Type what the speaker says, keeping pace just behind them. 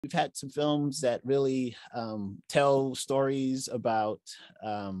We've had some films that really tell stories about,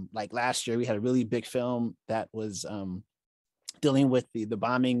 like last year, we had a really big film that was dealing with the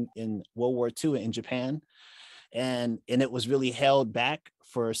bombing in World War II in Japan. And it was really held back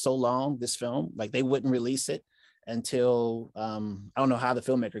for so long, this film, like they wouldn't release it until I don't know how the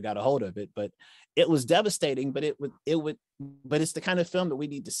filmmaker got a hold of it, but it was devastating. But but it's the kind of film that we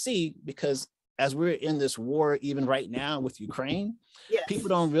need to see, because as we're in this war, even right now with Ukraine, people Yes.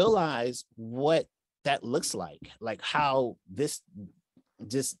 don't realize what that looks like how this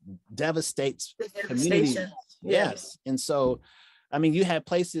just devastates The communities. devastation. Yeah. Yes. And so, I mean, you had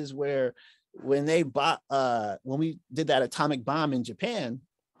places where when they bought, when we did that atomic bomb in Japan,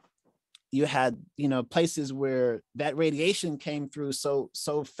 you had, places where that radiation came through so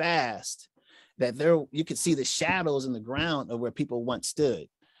fast that there you could see the shadows in the ground of where people once stood.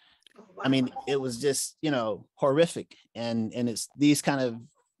 Oh, I mean, wow. it was just, horrific. And it's these kind of,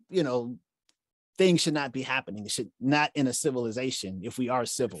 you know, things should not be happening. It should not in a civilization if we are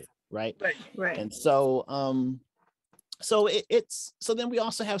civil, right? Right. Right. And so it's so then we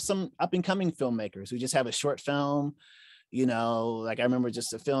also have some up and coming filmmakers who just have a short film, like I remember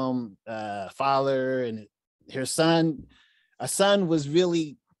just a film, father and her son. A son was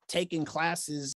really taking classes